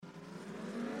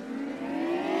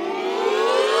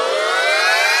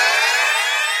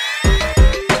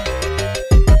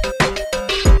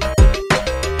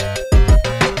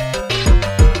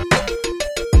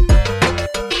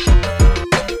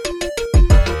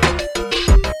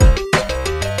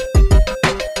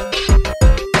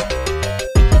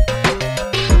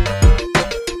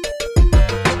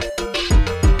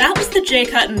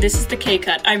K-Cut, and this is the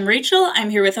K-Cut. I'm Rachel, I'm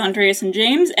here with Andreas and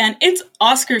James, and it's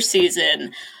Oscar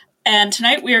season. And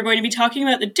tonight we are going to be talking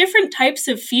about the different types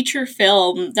of feature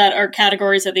film that are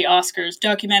categories at the Oscars: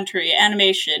 documentary,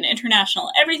 animation,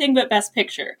 international, everything but Best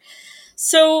Picture.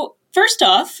 So, first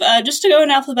off, just to go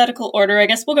in alphabetical order, I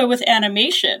guess we'll go with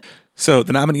animation. So,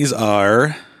 the nominees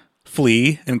are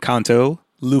Flea, Encanto,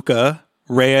 Luca,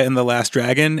 Raya and the Last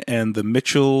Dragon, and The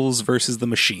Mitchells versus the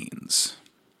Machines.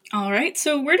 All right,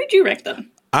 so where did you rank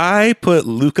them? I put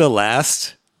Luca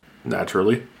last.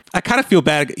 Naturally. I kind of feel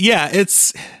bad. Yeah,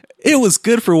 it was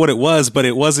good for what it was, but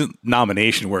it wasn't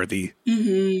nomination worthy.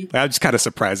 Mm-hmm. I'm just kind of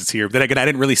surprised it's here. Then again, I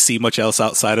didn't really see much else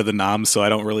outside of the noms, so I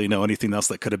don't really know anything else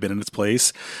that could have been in its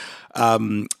place.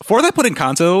 Fourth, I put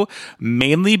Encanto,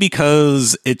 mainly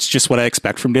because it's just what I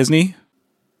expect from Disney.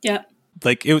 Yeah.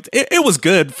 Like, it was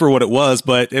good for what it was,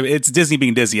 but it's Disney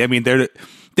being Disney. I mean,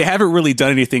 they haven't really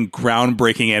done anything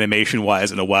groundbreaking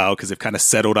animation-wise in a while because they've kind of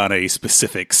settled on a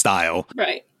specific style.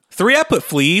 Right. 3, I put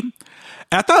Flea.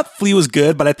 I thought Flea was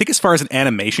good, but I think as far as an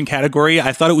animation category,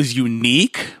 I thought it was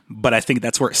unique, but I think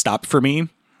that's where it stopped for me.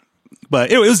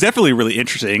 But it was definitely really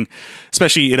interesting,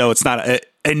 especially, it's not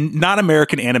a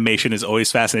non-American animation is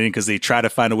always fascinating because they try to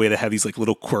find a way to have these like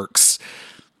little quirks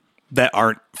that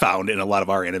aren't found in a lot of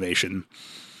our animation.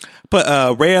 But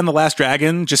Raya and the Last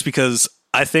Dragon, just because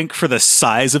I think for the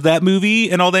size of that movie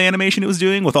and all the animation it was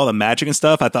doing with all the magic and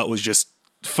stuff, I thought was just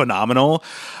phenomenal.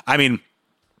 I mean,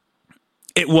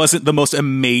 it wasn't the most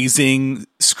amazing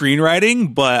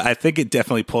screenwriting, but I think it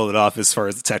definitely pulled it off as far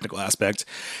as the technical aspect.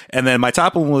 And then my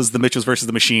top one was The Mitchells versus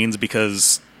the Machines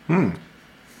because,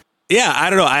 yeah, I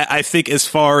don't know. I think as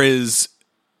far as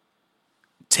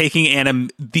taking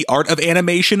the art of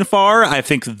animation far, I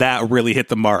think that really hit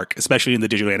the mark, especially in the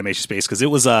digital animation space, because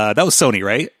it was that was Sony,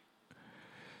 right?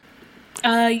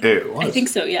 It was. I think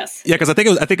so. Yes. Yeah, because I think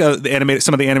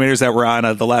some of the animators that were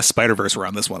on the last Spider-Verse were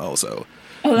on this one also.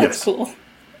 Oh, that's cool.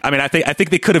 I mean, I think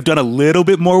they could have done a little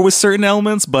bit more with certain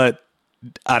elements, but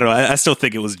I don't know. I still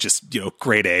think it was just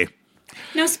grade A.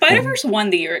 Now, Spider-Verse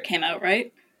won the year it came out,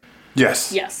 right?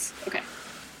 Yes. Yes. Okay.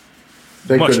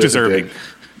 Much deserving.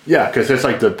 Yeah, because it's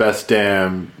like the best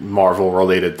damn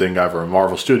Marvel-related thing ever.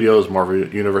 Marvel Studios, Marvel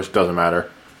Universe, doesn't matter.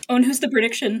 Oh, and who's the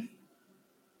prediction?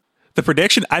 The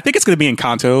prediction, I think it's going to be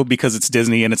Encanto because it's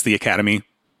Disney and it's the Academy.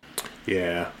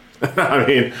 Yeah. I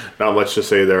mean, not much to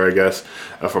say there, I guess.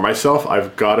 For myself,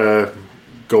 I've got to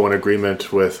go in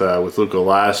agreement with Luca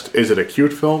last. Is it a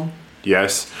cute film?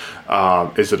 Yes.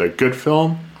 Is it a good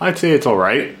film? I'd say it's all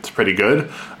right. It's pretty good.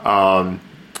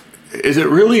 Is it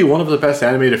really one of the best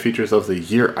animated features of the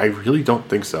year? I really don't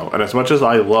think so. And as much as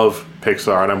I love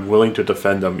Pixar and I'm willing to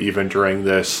defend them even during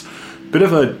this bit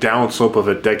of a downslope of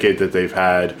a decade that they've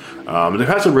had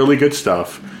some really good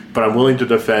stuff, but I'm willing to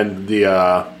defend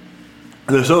the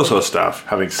so-so stuff.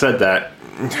 Having said that,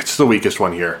 it's the weakest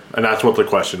one here, and that's what the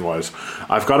question was.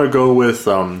 I've got to go with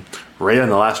Raya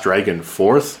and the Last Dragon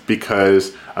fourth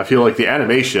because I feel like the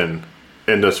animation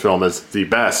in this film is the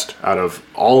best out of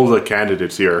all of the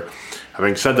candidates here.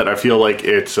 Having said that, I feel like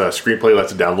its screenplay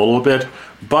lets it down a little bit,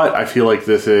 but I feel like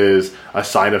this is a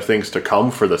sign of things to come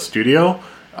for the studio.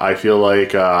 I feel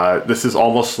like this is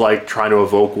almost like trying to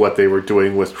evoke what they were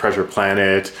doing with Treasure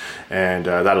Planet and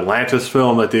that Atlantis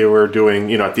film that they were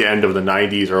doing, at the end of the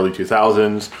 90s, early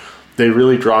 2000s. They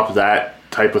really dropped that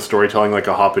type of storytelling like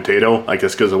a hot potato, I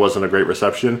guess because it wasn't a great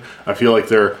reception. I feel like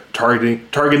they're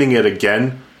targeting it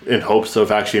again in hopes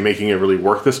of actually making it really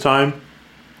work this time.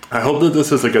 I hope that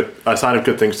this is a sign of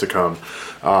good things to come.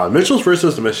 Mitchells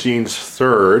versus the Machines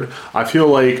third. I feel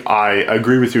like I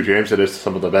agree with you, James, that it's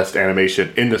some of the best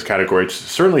animation in this category. It's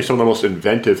certainly some of the most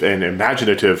inventive and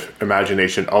imaginative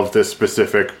imagination of this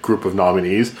specific group of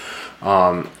nominees.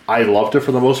 I loved it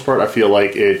for the most part. I feel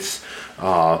like its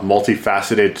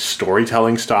multifaceted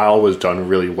storytelling style was done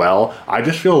really well. I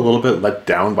just feel a little bit let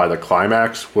down by the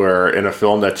climax, where in a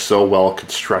film that's so well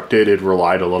constructed, it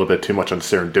relied a little bit too much on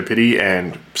serendipity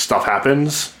and stuff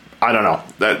happens. I don't know.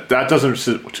 That doesn't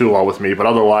sit too well with me, but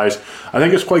otherwise, I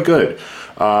think it's quite good.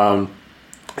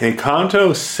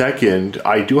 Encanto second,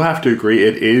 I do have to agree,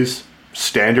 it is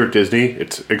standard Disney.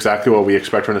 It's exactly what we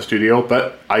expect from the studio,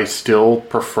 but I still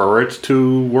prefer it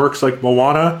to works like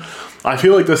Moana. I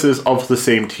feel like this is of the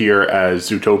same tier as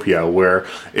Zootopia, where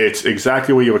it's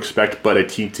exactly what you expect, but a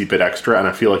teensy bit extra. And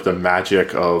I feel like the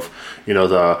magic of,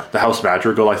 the House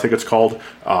Madrigal, I think it's called.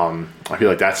 I feel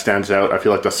like that stands out. I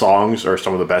feel like the songs are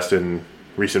some of the best in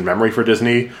recent memory for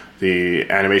Disney. The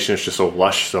animation is just so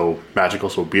lush, so magical,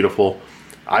 so beautiful.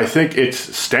 I think it's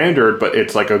standard, but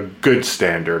it's like a good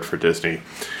standard for Disney.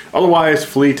 Otherwise,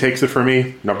 Flea takes it for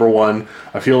me, number one.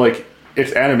 I feel like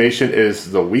its animation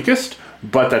is the weakest,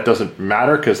 but that doesn't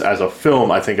matter because as a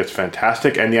film, I think it's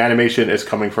fantastic, and the animation is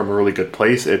coming from a really good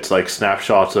place. It's like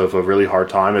snapshots of a really hard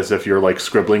time, as if you're like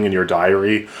scribbling in your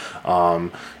diary,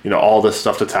 all this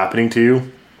stuff that's happening to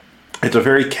you. It's a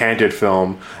very candid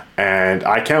film, and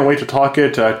I can't wait to talk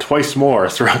it twice more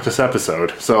throughout this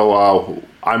episode. So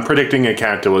I'm predicting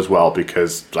Encanto as well,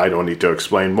 because I don't need to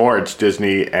explain more. It's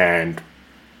Disney and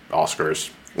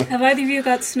Oscars. Have either of you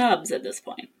got snubs at this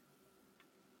point?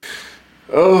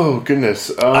 Oh, goodness.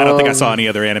 I don't think I saw any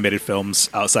other animated films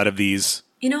outside of these.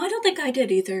 I don't think I did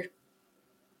either.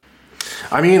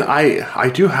 I mean, I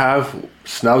do have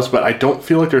snubs, but I don't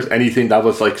feel like there's anything that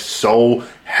was like so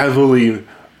heavily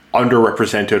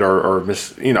underrepresented or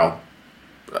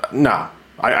no.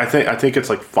 I think it's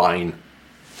like fine.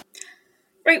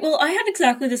 Right, well, I had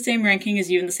exactly the same ranking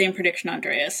as you and the same prediction,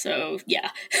 Andreas, so yeah.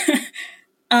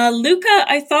 Luca,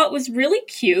 I thought was really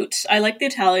cute. I like the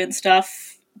Italian stuff.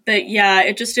 But yeah,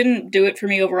 it just didn't do it for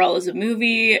me overall as a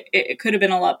movie. It could have been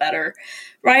a lot better.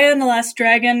 Raya and the Last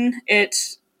Dragon,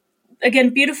 it, again,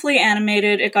 beautifully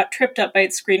animated. It got tripped up by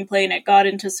its screenplay, and it got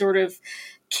into sort of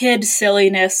kid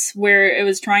silliness where it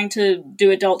was trying to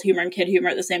do adult humor and kid humor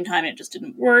at the same time. It just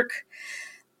didn't work.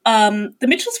 The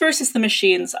Mitchells versus the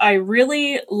Machines, I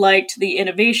really liked the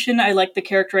innovation. I liked the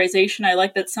characterization. I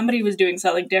liked that somebody was doing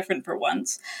something different for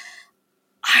once.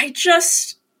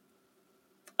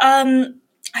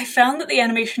 I found that the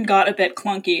animation got a bit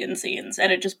clunky in scenes,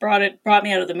 and it just brought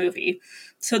me out of the movie.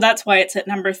 So that's why it's at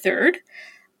number 3.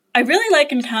 I really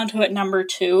like Encanto at number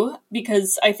 2,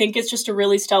 because I think it's just a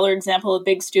really stellar example of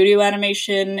big studio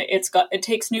animation. It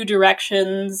takes new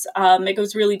directions, it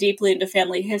goes really deeply into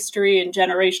family history and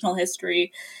generational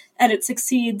history, and it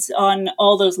succeeds on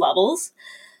all those levels.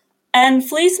 And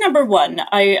Flea's number 1.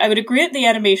 I would agree that the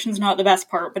animation's not the best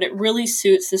part, but it really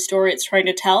suits the story it's trying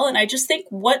to tell, and I just think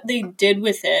what they did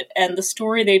with it, and the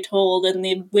story they told, and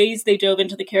the ways they dove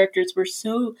into the characters were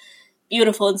so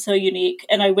beautiful and so unique,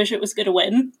 and I wish it was going to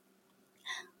win.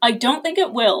 I don't think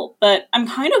it will, but I'm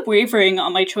kind of wavering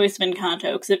on my choice of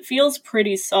Encanto, because it feels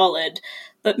pretty solid.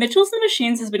 But Mitchells and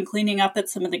Machines has been cleaning up at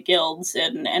some of the guilds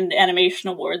and animation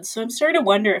awards, so I'm starting to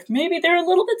wonder if maybe they're a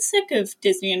little bit sick of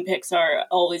Disney and Pixar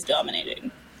always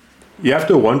dominating. You have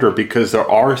to wonder, because there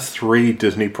are 3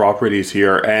 Disney properties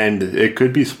here, and it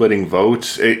could be splitting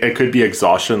votes. It could be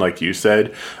exhaustion, like you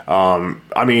said.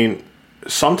 I mean,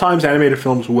 sometimes animated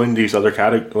films win these other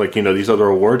these other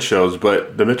award shows,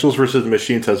 but The Mitchells vs. the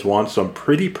Machines has won some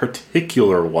pretty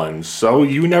particular ones, so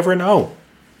you never know.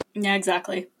 Yeah,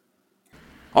 exactly.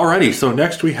 Alrighty, so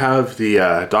next we have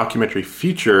the documentary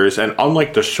features, and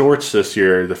unlike the shorts this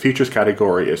year, the features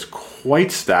category is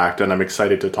quite stacked, and I'm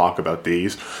excited to talk about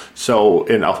these. So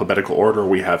in alphabetical order,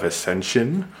 we have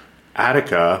Ascension,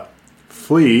 Attica,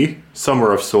 Flea,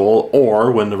 Summer of Soul,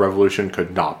 or When the Revolution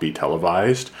Could Not Be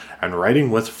Televised, and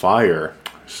Writing with Fire.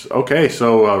 Okay,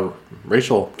 so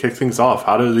Rachel, kick things off.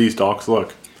 How do these docs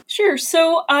look? Sure.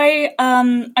 So I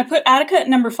put Attica at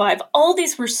number 5. All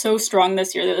these were so strong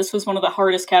this year that this was one of the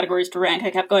hardest categories to rank. I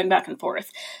kept going back and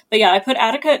forth. But yeah, I put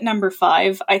Attica at number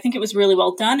 5. I think it was really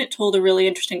well done. It told a really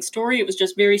interesting story. It was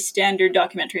just very standard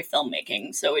documentary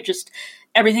filmmaking. So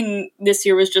everything this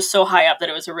year was just so high up that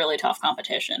it was a really tough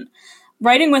competition.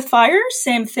 Writing with Fire,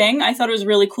 same thing. I thought it was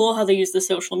really cool how they used the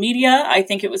social media. I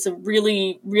think it was a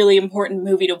really, really important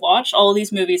movie to watch. All of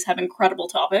these movies have incredible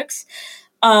topics.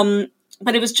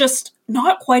 But it was just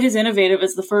not quite as innovative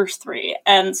as the first 3.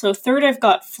 And so 3rd, I've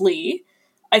got Flea.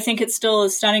 I think it's still a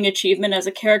stunning achievement as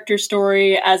a character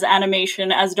story, as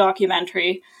animation, as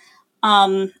documentary.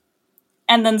 And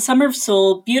then Summer of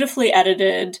Soul, beautifully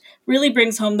edited, really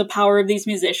brings home the power of these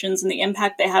musicians and the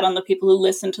impact they had on the people who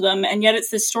listened to them. And yet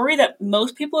it's this story that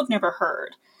most people have never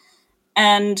heard.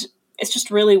 And it's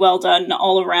just really well done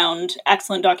all around.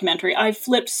 Excellent documentary. I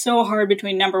flipped so hard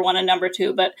between number 1 and number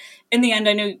 2, but in the end,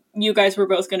 I knew you guys were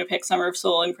both going to pick Summer of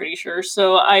Soul, I'm pretty sure.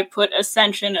 So I put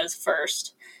Ascension as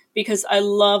first, because I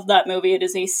love that movie. It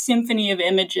is a symphony of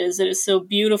images. It is so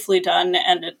beautifully done,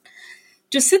 and it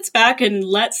just sits back and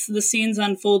lets the scenes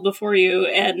unfold before you,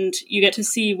 and you get to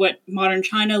see what modern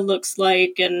China looks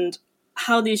like and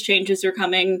how these changes are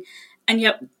coming. And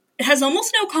yet it has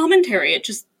almost no commentary. It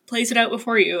just plays it out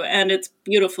before you, and it's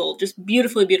beautiful, just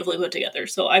beautifully, beautifully put together.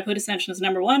 So I put Ascension as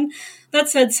number 1. That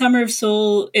said, Summer of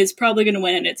Soul is probably going to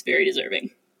win, and it's very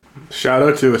deserving. Shout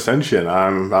out to Ascension.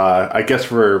 I guess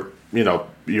for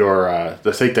your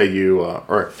the sake that you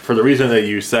or for the reason that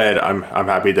you said, I'm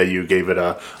happy that you gave it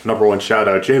a number 1 shout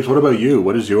out. James, what about you?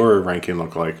 What does your ranking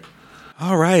look like?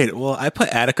 All right. Well, I put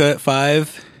Attica at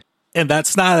 5. And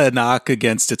that's not a knock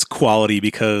against its quality,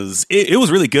 because it was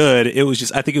really good. It was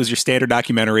just, I think it was your standard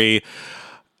documentary.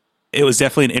 it was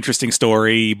definitely an interesting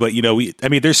story, but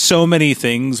there's so many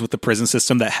things with the prison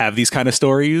system that have these kind of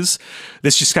stories.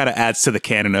 This just kind of adds to the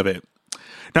canon of it.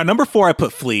 Now, number 4, I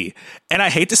put Flea. And I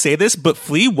hate to say this, but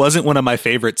Flea wasn't one of my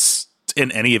favorites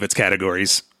in any of its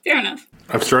categories. Fair enough.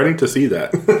 I'm starting to see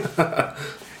that.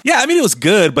 Yeah, it was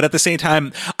good, but at the same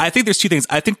time, I think there's two things.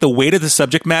 I think the weight of the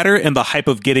subject matter and the hype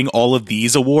of getting all of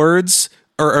these awards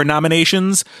or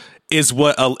nominations is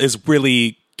what is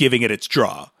really giving it its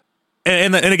draw.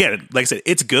 And again, like I said,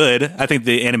 it's good. I think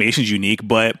the animation's unique,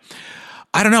 but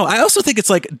I don't know. I also think it's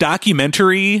like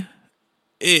documentary.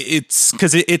 It's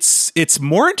because it's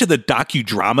more into the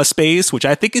docudrama space, which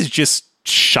I think is just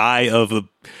shy of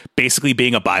basically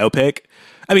being a biopic.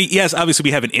 Yes, obviously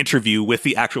we have an interview with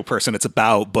the actual person it's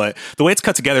about, but the way it's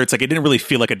cut together, it's like it didn't really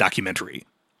feel like a documentary.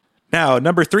 Now,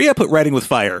 number 3, I put Writing with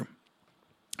Fire.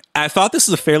 I thought this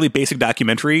was a fairly basic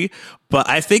documentary, but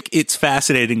I think it's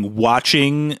fascinating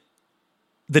watching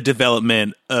the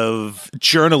development of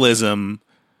journalism,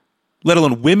 let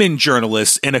alone women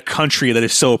journalists in a country that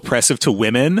is so oppressive to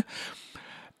women.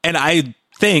 And I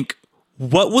think,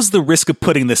 what was the risk of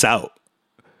putting this out?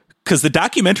 Because the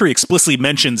documentary explicitly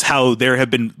mentions how there have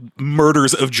been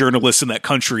murders of journalists in that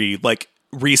country, like,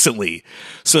 recently.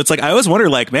 So it's like, I always wonder,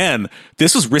 like, man,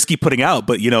 this was risky putting out,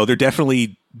 but, they're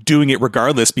definitely doing it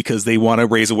regardless because they want to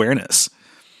raise awareness.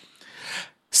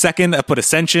 Second, I put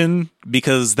Ascension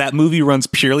because that movie runs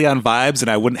purely on vibes and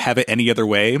I wouldn't have it any other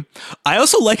way. I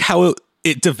also like how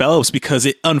it develops because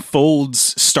it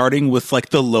unfolds starting with like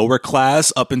the lower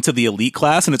class up into the elite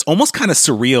class. And it's almost kind of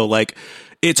surreal. Like,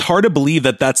 it's hard to believe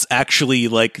that that's actually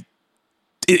like,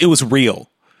 it was real.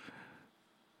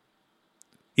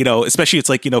 Especially it's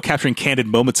like, capturing candid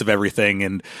moments of everything.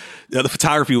 And the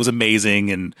photography was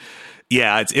amazing. And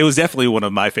yeah, it was definitely one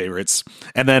of my favorites.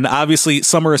 And then obviously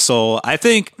Summer of Soul. I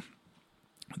think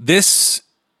this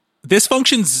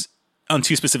functions on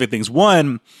two specific things.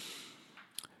 One,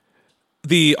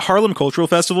 the Harlem Cultural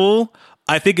Festival,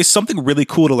 I think, is something really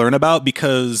cool to learn about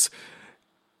because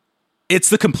it's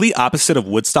the complete opposite of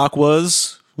Woodstock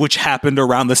was, which happened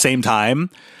around the same time.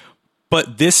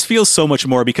 But this feels so much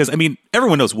more because,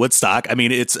 everyone knows Woodstock.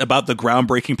 It's about the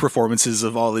groundbreaking performances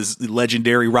of all these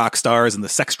legendary rock stars and the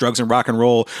sex, drugs, and rock and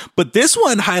roll. But this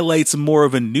one highlights more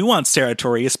of a nuanced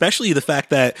territory, especially the fact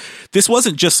that this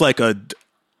wasn't just like a,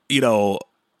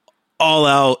 all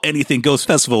out anything goes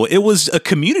festival. It was a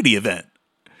community event.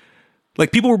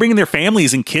 Like, people were bringing their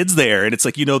families and kids there, and it's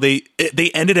like,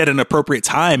 they ended at an appropriate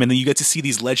time, and then you get to see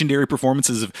these legendary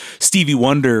performances of Stevie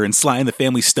Wonder and Sly and the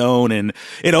Family Stone, and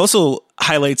it also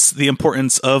highlights the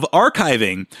importance of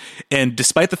archiving. And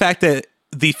despite the fact that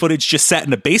the footage just sat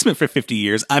in a basement for 50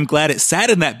 years, I'm glad it sat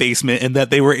in that basement and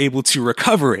that they were able to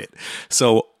recover it.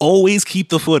 So always keep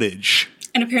the footage.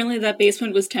 And apparently that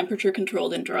basement was temperature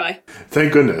controlled and dry.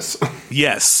 Thank goodness.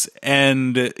 Yes,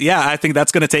 and yeah, I think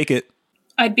that's going to take it.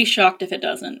 I'd be shocked if it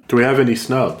doesn't. Do we have any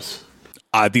snubs?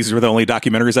 These were the only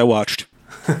documentaries I watched.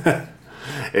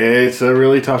 It's a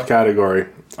really tough category.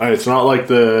 It's not like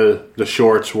the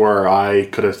shorts where I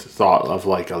could have thought of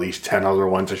like at least 10 other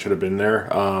ones that should have been there.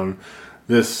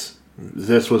 This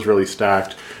was really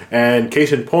stacked. And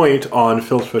case in point, on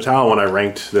Films Fatale, when I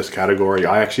ranked this category,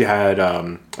 I actually had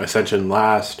Ascension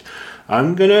last.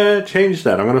 I'm going to change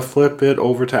that. I'm going to flip it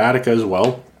over to Attica as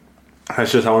well.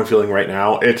 That's just how I'm feeling right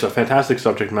now. It's a fantastic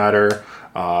subject matter,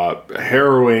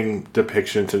 harrowing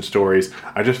depictions and stories.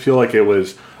 I just feel like it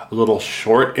was a little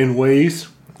short in ways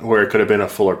where it could have been a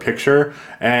fuller picture.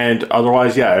 And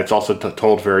otherwise, yeah, it's also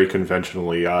told very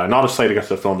conventionally. Not a slight against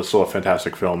the film. It's still a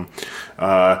fantastic film.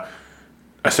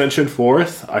 Ascension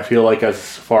fourth, I feel like as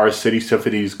far as City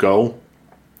Symphonies go,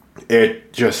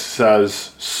 it just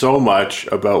says so much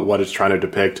about what it's trying to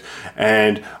depict.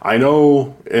 And I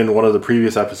know in one of the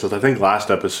previous episodes, I think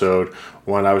last episode,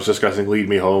 when I was discussing Lead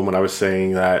Me Home, when I was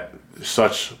saying that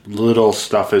such little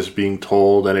stuff is being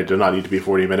told and it did not need to be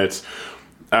 40 minutes.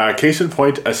 Case in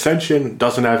point, Ascension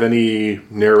doesn't have any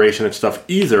narration and stuff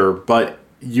either, but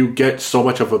you get so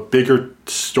much of a bigger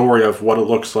story of what it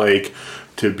looks like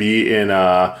to be in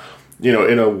a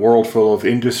world full of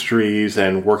industries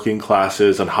and working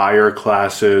classes and higher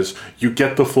classes. You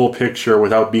get the full picture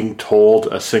without being told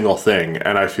a single thing.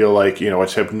 And I feel like,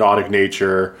 it's hypnotic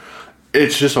nature.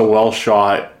 It's just a well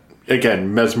shot,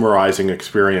 again, mesmerizing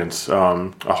experience.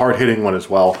 A hard hitting one as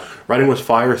well. Writing with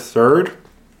Fire third.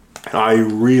 I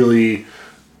really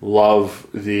love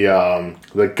the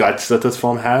guts that this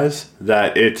film has,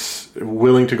 that it's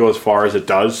willing to go as far as it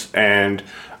does. And,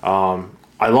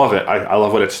 I love it. I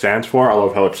love what it stands for. I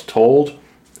love how it's told.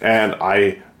 And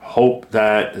I hope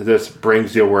that this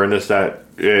brings the awareness that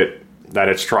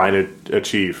it's trying to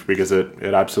achieve, because it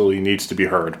absolutely needs to be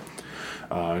heard.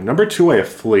 Number 2, I have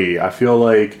Flea. I feel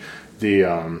like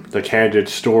the candid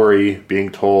story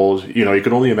being told, you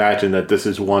can only imagine that this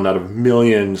is one out of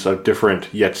millions of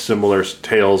different yet similar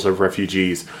tales of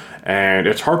refugees. And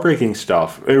it's heartbreaking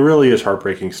stuff. It really is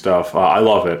heartbreaking stuff. I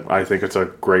love it. I think it's a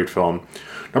great film.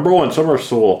 Number 1, Summer of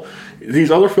Soul.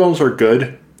 These other films are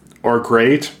good or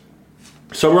great.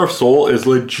 Summer of Soul is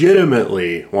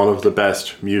legitimately one of the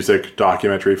best music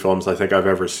documentary films I think I've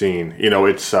ever seen.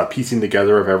 It's piecing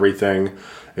together of everything.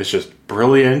 It's just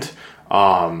brilliant.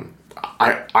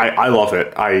 I love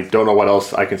it. I don't know what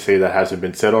else I can say that hasn't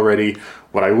been said already.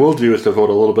 What I will do is devote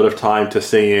a little bit of time to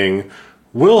saying,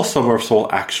 will Summer of Soul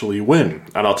actually win?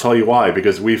 And I'll tell you why.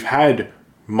 Because we've had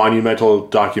monumental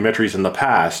documentaries in the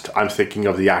past. I'm thinking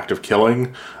of The Act of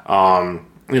Killing.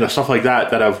 Stuff like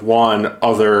that have won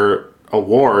other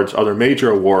awards, other major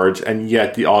awards, and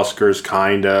yet the Oscars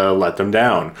kind of let them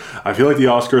down. I feel like the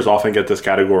Oscars often get this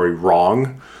category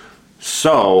wrong.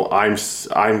 So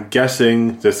I'm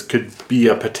guessing this could be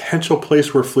a potential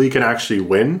place where Flea can actually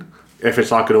win. If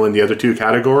it's not going to win the other 2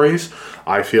 categories,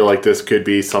 I feel like this could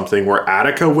be something where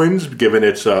Attica wins, given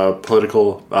its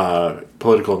political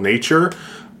nature.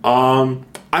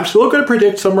 I'm still going to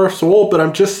predict Summer of Soul, but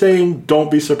I'm just saying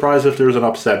don't be surprised if there's an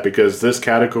upset, because this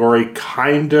category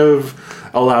kind of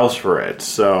allows for it.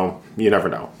 So you never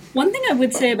know. One thing I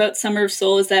would say about Summer of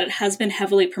Soul is that it has been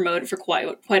heavily promoted for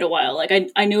quite a while. Like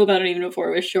I knew about it even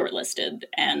before it was shortlisted,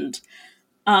 and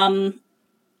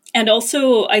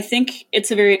also I think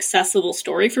it's a very accessible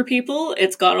story for people.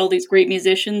 It's got all these great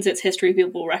musicians. Its history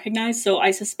people recognize, so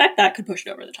I suspect that could push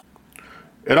it over the top.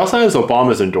 It also has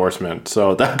Obama's endorsement,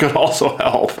 so that could also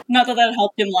help. Not that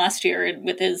helped him last year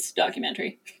with his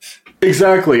documentary.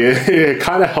 Exactly. It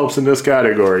kind of helps in this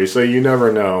category, so you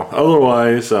never know.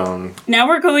 Otherwise, Now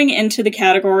we're going into the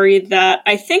category that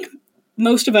I think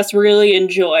most of us really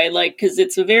enjoy, because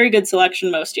it's a very good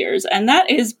selection most years, and that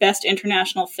is Best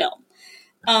International Film.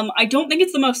 I don't think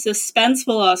it's the most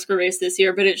suspenseful Oscar race this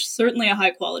year, but it's certainly a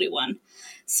high-quality one.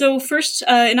 So first,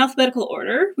 in alphabetical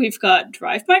order, we've got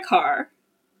Drive My Car,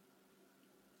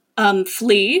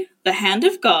 Flea, The Hand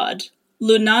of God,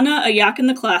 Lunana, A Yak in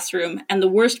the Classroom, and The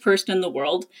Worst Person in the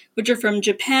World, which are from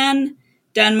Japan,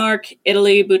 Denmark,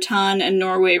 Italy, Bhutan, and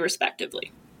Norway,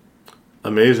 respectively.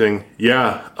 Amazing.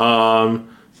 Yeah.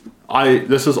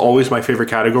 This is always my favorite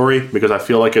category because I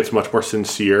feel like it's much more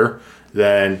sincere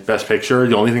than Best Picture.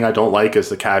 The only thing I don't like is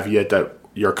the caveat that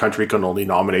your country can only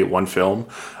nominate one film.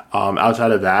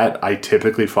 Outside of that, I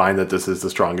typically find that this is the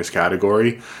strongest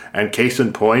category. And case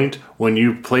in point, when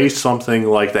you place something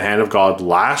like The Hand of God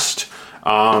last,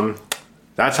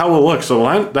 that's how it looks.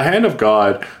 So The Hand of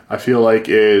God, I feel like,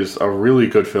 is a really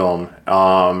good film.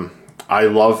 I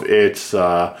love its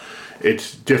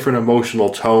different emotional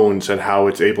tones and how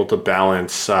it's able to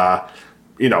balance,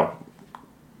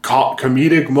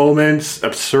 comedic moments,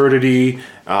 absurdity,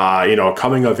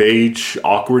 coming of age,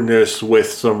 awkwardness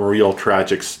with some real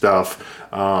tragic stuff.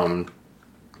 I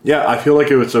feel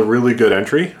like it was a really good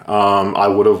entry. I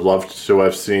would have loved to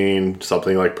have seen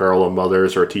something like Parallel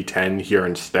Mothers or T10 here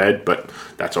instead, but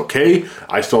that's okay.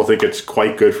 I still think it's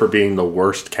quite good for being the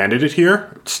worst candidate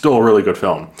here. It's still a really good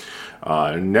film.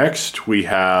 Next, we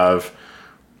have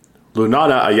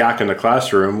Lunana, A Yak in the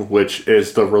Classroom, which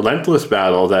is the relentless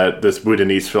battle that this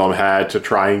Bhutanese film had to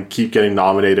try and keep getting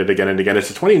nominated again and again. It's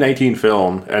a 2019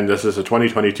 film, and this is a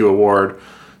 2022 award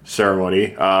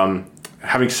ceremony.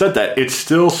 Having said that, it's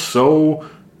still so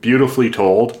beautifully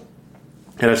told.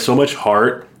 It has so much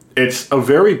heart. It's a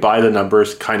very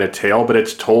by-the-numbers kind of tale, but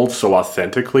it's told so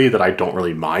authentically that I don't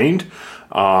really mind.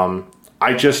 I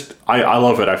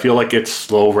love it. I feel like it's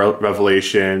slow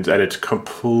revelations and its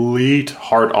complete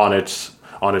heart on its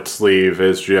sleeve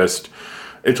is just,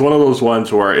 it's one of those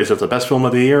ones where, is it the best film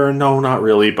of the year? No, not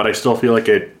really, but I still feel like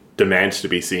it demands to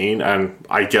be seen, and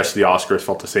I guess the Oscars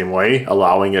felt the same way,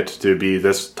 allowing it to be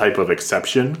this type of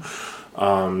exception.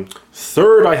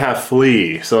 Third, I have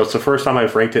Flea, so it's the first time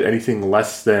I've ranked it anything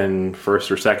less than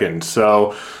first or second.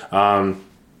 So,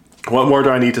 what more do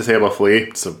I need to say about Flea?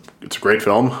 It's a great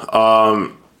film.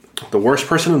 The Worst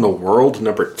Person in the World,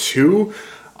 number 2.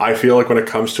 I feel like when it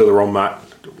comes to the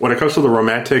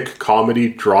romantic comedy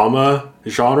drama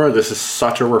genre, this is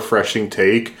such a refreshing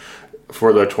take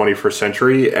for the 21st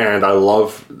century, and I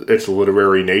love its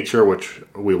literary nature, which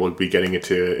we will be getting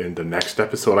into in the next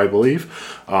episode, I believe.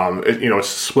 It's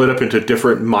split up into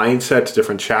different mindsets,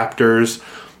 different chapters.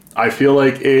 I feel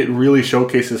like it really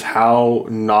showcases how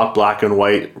not black and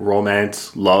white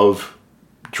romance, love,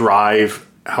 drive,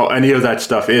 how any of that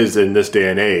stuff is in this day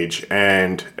and age.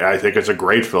 And I think it's a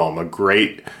great film, a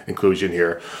great inclusion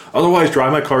here. Otherwise,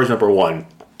 Drive My Car is number 1.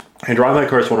 And Drive My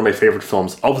Car is one of my favorite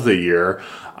films of the year.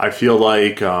 I feel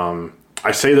like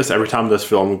I say this every time this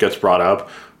film gets brought up.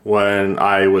 When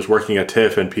I was working at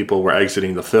TIFF and people were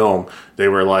exiting the film, they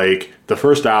were like, the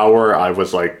first hour I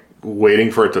was like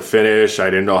waiting for it to finish. I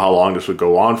didn't know how long this would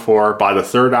go on for. By the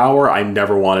third hour, I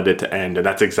never wanted it to end. And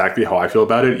that's exactly how I feel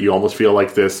about it. You almost feel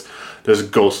like this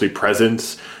ghostly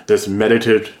presence, this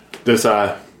meditative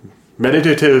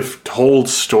told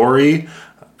story,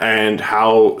 and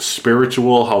how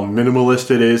spiritual, how minimalist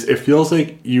it is. It feels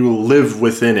like you live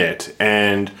within it.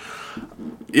 And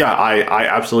yeah, I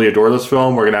absolutely adore this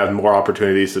film. We're going to have more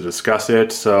opportunities to discuss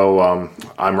it. So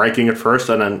I'm ranking it first,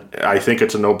 and then I think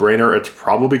it's a no-brainer. It's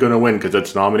probably going to win because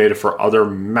it's nominated for other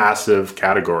massive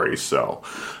categories. So,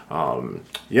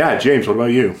 yeah, James, what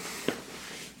about you?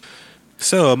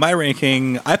 So my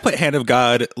ranking, I put Hand of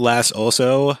God last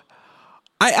also.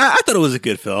 I thought it was a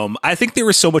good film. I think there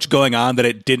was so much going on that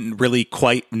it didn't really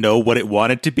quite know what it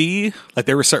wanted to be. Like,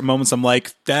 there were certain moments I'm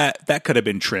like, that could have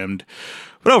been trimmed.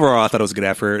 But overall, I thought it was a good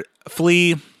effort.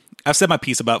 Flea, I've said my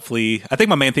piece about Flea. I think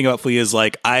my main thing about Flea is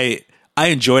like, I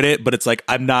enjoyed it, but it's like,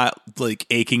 I'm not like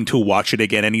aching to watch it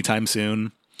again anytime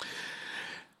soon.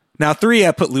 Now 3,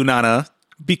 I put Lunana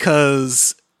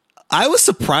because I was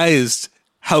surprised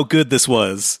how good this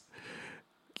was.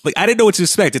 Like, I didn't know what to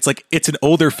expect. It's like, it's an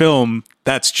older film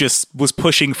that's just was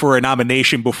pushing for a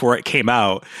nomination before it came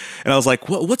out. And I was like,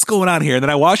 what's going on here? And then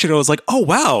I watched it and I was like, oh,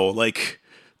 wow. Like,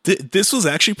 this was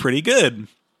actually pretty good.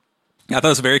 I thought it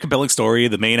was a very compelling story.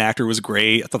 The main actor was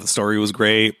great. I thought the story was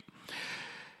great.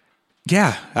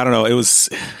 Yeah, I don't know. It was...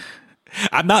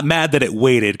 I'm not mad that it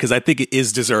waited because I think it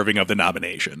is deserving of the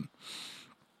nomination.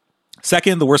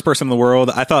 Second, The Worst Person in the World.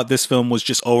 I thought this film was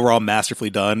just overall masterfully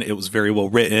done. It was very well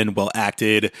written, well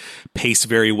acted, paced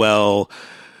very well.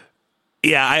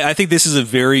 Yeah, I think this is a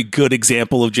very good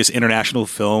example of just international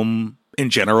film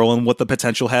in general and what the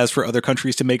potential has for other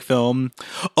countries to make film.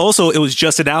 Also, it was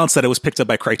just announced that it was picked up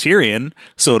by Criterion,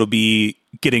 so it'll be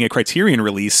getting a Criterion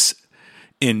release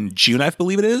in June, I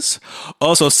believe it is.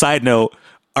 Also, side note,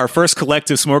 our first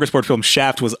collective smorgasbord film,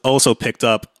 Shaft, was also picked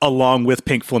up along with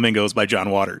Pink Flamingos by John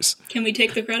Waters. Can we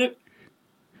take the credit?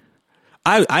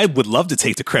 I would love to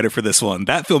take the credit for this one.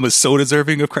 That film is so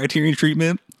deserving of Criterion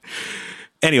treatment.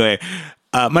 Anyway,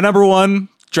 my number 1,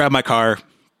 Drive My Car.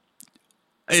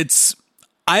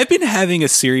 I've been having a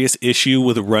serious issue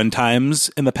with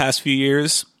runtimes in the past few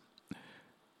years.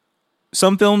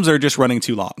 Some films are just running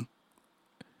too long.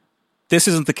 This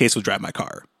isn't the case with Drive My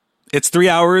Car. It's 3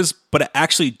 hours, but it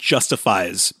actually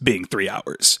justifies being 3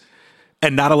 hours.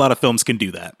 And not a lot of films can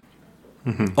do that.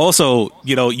 Mm-hmm. Also,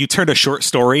 you turned a short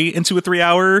story into a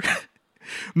 3-hour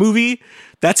movie.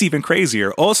 That's even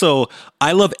crazier. Also,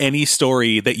 I love any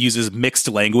story that uses mixed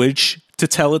language to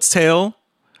tell its tale.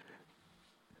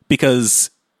 Because,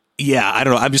 yeah, I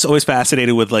don't know. I'm just always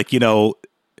fascinated with, like,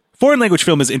 foreign language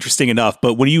film is interesting enough.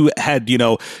 But when you had,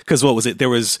 because what was it? There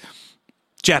was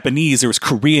Japanese, there was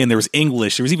Korean, there was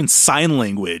English, there was even sign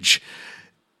language.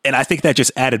 And I think that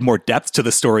just added more depth to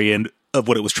the story and of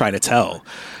what it was trying to tell.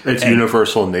 It's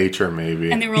universal nature,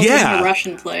 maybe. And they were also in a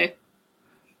Russian play.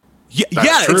 Yeah,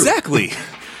 exactly.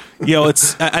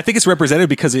 I think it's representative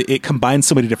because it combines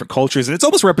so many different cultures, and it's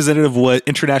almost representative of what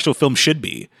international film should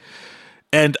be.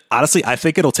 And honestly, I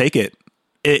think it'll take it.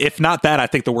 If not that, I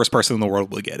think The Worst Person in the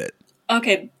World will get it.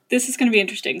 Okay, this is going to be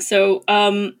interesting. So,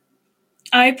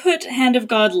 I put Hand of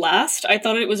God last. I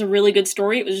thought it was a really good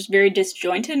story. It was just very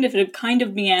disjointed. If it had kind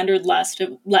of meandered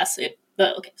If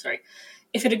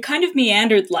it had kind of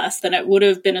meandered less, then it would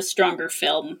have been a stronger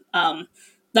film.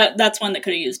 That's one that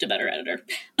could have used a better editor.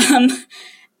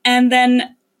 And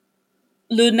then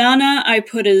Lunana I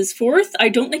put as 4th. I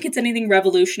don't think it's anything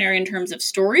revolutionary in terms of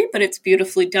story, but it's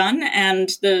beautifully done, and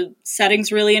the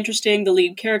setting's really interesting. The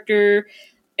lead character,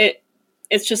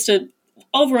 it's just a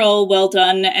overall well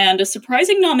done and a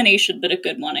surprising nomination, but a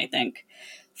good one, I think.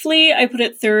 Flea I put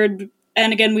it 3rd,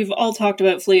 and again, we've all talked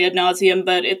about Flea ad nauseum,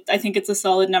 but I think it's a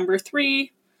solid number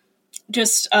 3.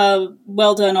 Just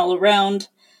well done all around.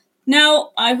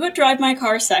 Now, I would Drive My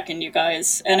Car 2nd, you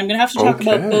guys, and I'm going to have to talk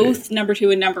about both number 2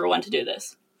 and number 1 to do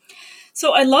this.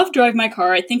 So I love Drive My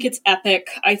Car. I think it's epic.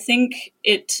 I think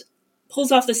it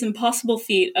pulls off this impossible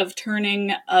feat of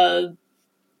turning a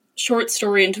short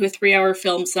story into a 3-hour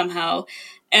film somehow.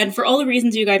 And for all the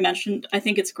reasons you guys mentioned, I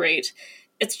think it's great.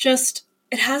 It's just,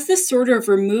 it has this sort of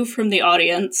remove from the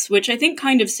audience, which I think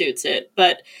kind of suits it,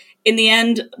 but in the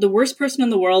end, The Worst Person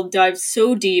in the World dives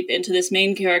so deep into this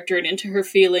main character and into her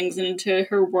feelings and into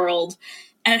her world,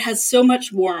 and it has so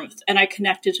much warmth, and I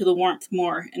connected to the warmth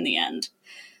more in the end.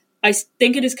 I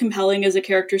think it is compelling as a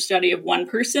character study of one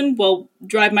person, while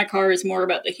Drive My Car is more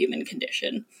about the human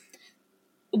condition.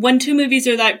 when two movies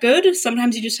are that good,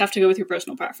 sometimes you just have to go with your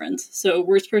personal preference. So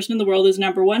Worst Person in the World is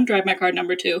number 1, Drive My Car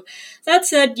number 2. That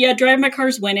said, yeah, Drive My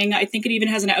Car's winning. I think it even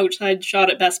has an outside shot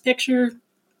at Best Picture.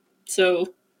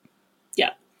 So,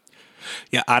 yeah.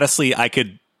 Yeah, honestly,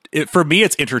 for me,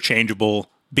 it's interchangeable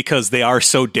because they are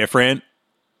so different.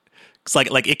 It's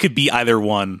like it could be either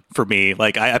one for me.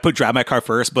 Like I put Drive My Car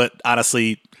first, but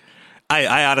honestly,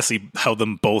 I honestly held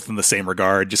them both in the same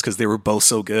regard just because they were both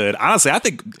so good. Honestly, I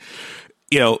think,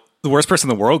 The Worst Person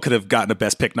in the World could have gotten a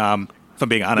Best Pick nom, if I'm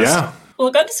being honest. Yeah. Well,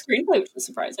 it got the screenplay, which was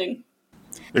surprising.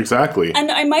 Exactly. And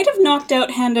I might have knocked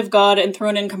out Hand of God and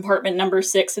thrown in Compartment number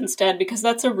 6 instead, because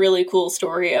that's a really cool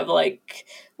story of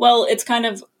it's kind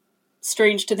of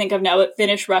strange to think of now, but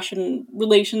Finnish-Russian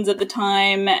relations at the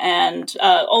time, and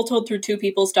all told through two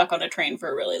people stuck on a train for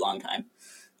a really long time.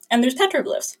 And there's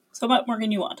petroglyphs, so what more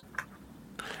can you want?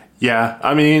 Yeah,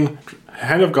 I mean,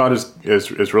 Hand of God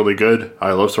is really good.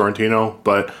 I love Sorrentino,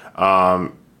 but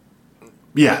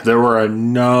there were a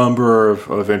number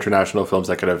of international films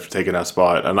that could have taken that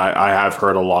spot, and I have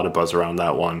heard a lot of buzz around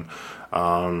that one.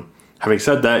 Having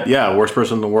said that, Worst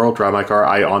Person in the World, Drive My Car,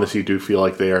 I honestly do feel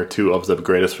like they are two of the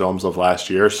greatest films of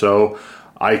last year, so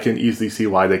I can easily see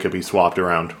why they could be swapped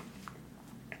around.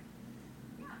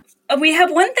 We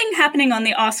have one thing happening on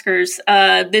the Oscars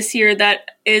this year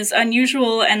that is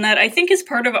unusual, and that I think is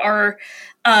part of our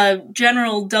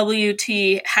general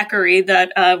WT hackery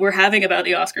that we're having about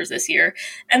the Oscars this year.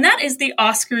 And that is the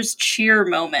Oscars cheer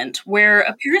moment, where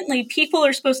apparently people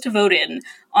are supposed to vote in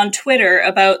on Twitter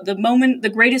about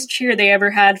the greatest cheer they ever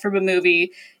had from a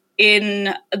movie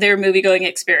in their movie-going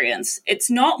experience. It's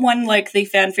not one like the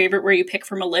fan favorite where you pick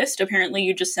from a list. Apparently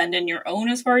you just send in your own,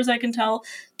 as far as I can tell.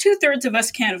 2/3 of us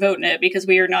can't vote in it because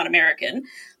we are not American.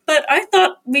 But I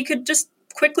thought we could just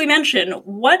quickly mention,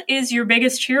 what is your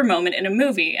biggest cheer moment in a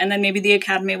movie? And then maybe the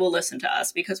Academy will listen to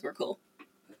us because we're cool.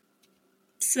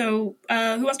 So,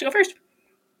 who wants to go first?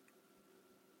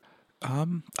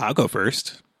 I'll go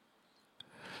first.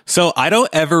 So I don't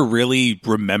ever really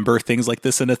remember things like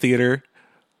this in a theater.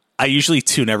 I usually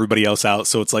tune everybody else out,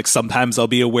 so it's like sometimes I'll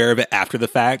be aware of it after the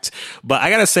fact. But I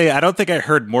gotta say, I don't think I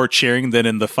heard more cheering than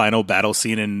in the final battle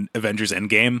scene in Avengers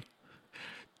Endgame.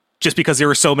 Just because there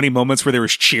were so many moments where there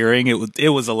was cheering, it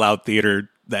was a loud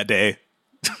theater that day.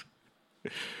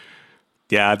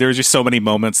 Yeah, there was just so many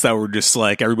moments that were just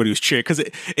like everybody was cheering, because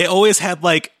it always had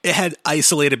it had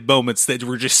isolated moments that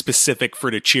were just specific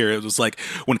for the cheer. It was like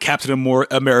when Captain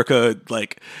America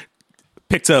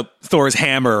picked up Thor's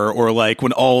hammer, or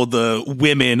when all the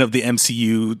women of the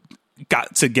MCU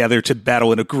got together to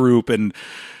battle in a group, and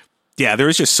yeah, there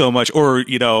was just so much, or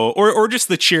just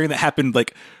the cheering that happened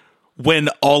when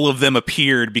all of them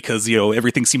appeared because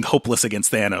everything seemed hopeless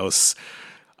against Thanos.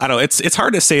 I don't know. It's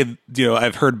hard to say.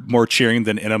 I've heard more cheering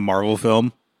than in a Marvel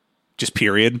film, just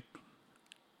period.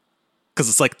 Because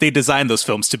it's like they designed those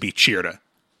films to be cheered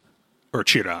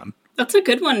on. That's a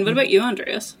good one. What about you,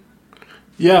 Andreas?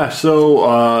 Yeah,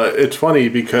 so it's funny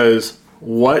because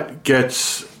what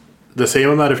gets the same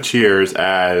amount of cheers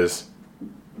as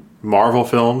Marvel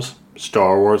films,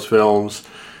 Star Wars films,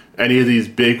 any of these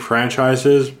big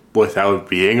franchises without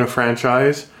being a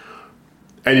franchise,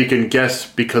 and you can guess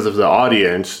because of the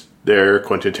audience, they're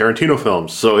Quentin Tarantino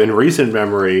films. So in recent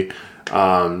memory,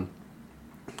 I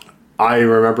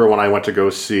remember when I went to go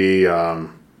see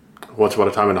Once Upon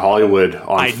a Time in Hollywood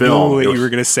on film. I knew what you were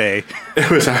going to say. It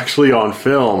was actually on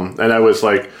film, and I was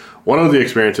one of the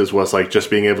experiences was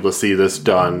just being able to see this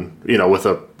done, with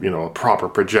a proper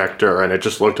projector, and it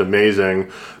just looked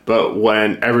amazing. But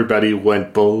when everybody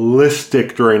went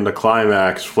ballistic during the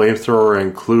climax, flamethrower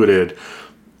included,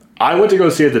 I went to go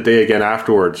see it the day again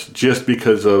afterwards just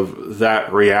because of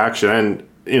that reaction. And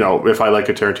if I like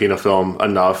a Tarantino film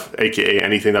enough, aka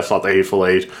anything that's not the Hateful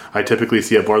Eight, I typically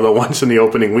see it more than once in the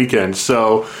opening weekend.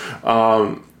 So,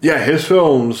 his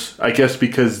films, I guess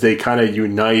because they kind of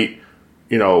unite,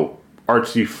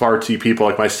 artsy-fartsy people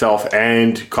like myself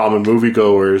and common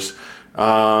moviegoers,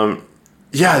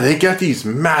 they get these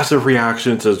massive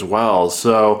reactions as well.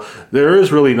 So there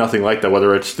is really nothing like that,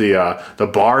 whether it's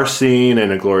the bar scene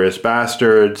in Inglourious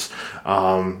Bastards,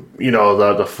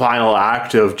 the final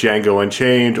act of Django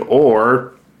Unchained,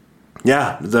 or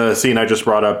the scene I just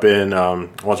brought up in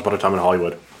Once Upon a Time in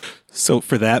Hollywood. So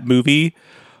for that movie,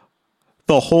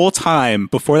 the whole time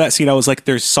before that scene, I was like,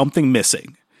 there's something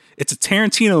missing. It's a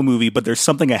Tarantino movie, but there's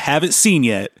something I haven't seen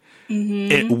yet.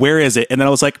 Mm-hmm. Where is it? And then I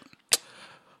was like,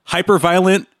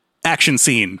 hyper-violent action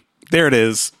scene. There it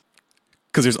is.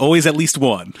 Because there's always at least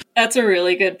one. That's a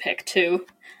really good pick, too.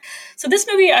 So this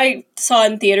movie I saw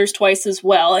in theaters twice as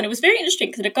well, and it was very interesting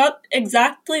because it got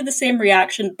exactly the same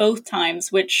reaction both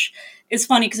times, which is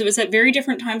funny because it was at very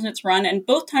different times in its run, and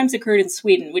both times occurred in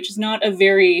Sweden, which is not a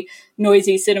very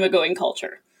noisy cinema-going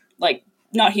culture. Like,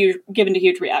 not huge, given to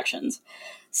huge reactions.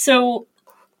 So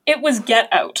it was Get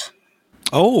Out.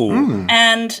 Oh.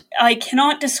 And I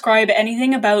cannot describe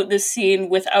anything about this scene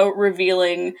without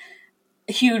revealing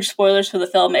huge spoilers for the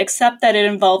film, except that it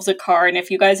involves a car, and if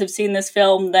you guys have seen this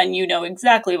film, then you know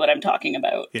exactly what I'm talking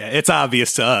about. Yeah, it's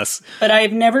obvious to us. But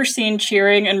I've never seen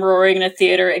cheering and roaring in a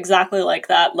theater exactly like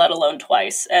that, let alone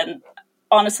twice. And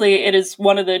honestly, it is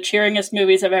one of the cheeringest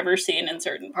movies I've ever seen in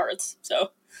certain parts.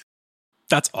 So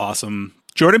that's awesome.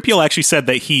 Jordan Peele actually said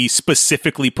that he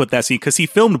specifically put that scene because he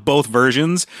filmed both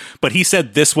versions, but he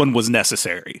said this one was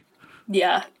necessary.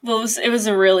 Yeah, well, it was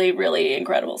a really, really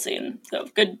incredible scene. So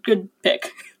good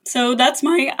pick. So that's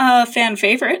my fan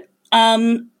favorite.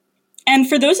 And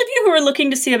for those of you who are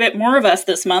looking to see a bit more of us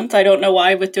this month, I don't know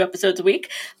why with 2 episodes a week,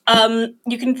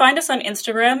 you can find us on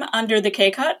Instagram under the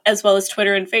K-Cut, as well as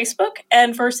Twitter and Facebook.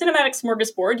 And for Cinematic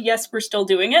Smorgasbord, yes, we're still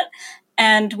doing it.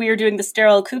 And we are doing the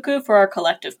Sterile Cuckoo for our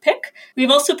collective pick.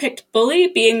 We've also picked Bully,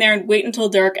 Being There and Wait Until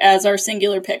Dark as our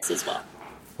singular picks as well.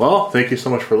 Well, thank you so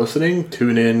much for listening.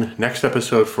 Tune in next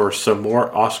episode for some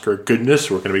more Oscar goodness.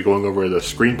 We're going to be going over the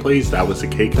screenplays. That was the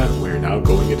K-Cut. We're now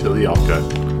going into the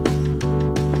L-Cut.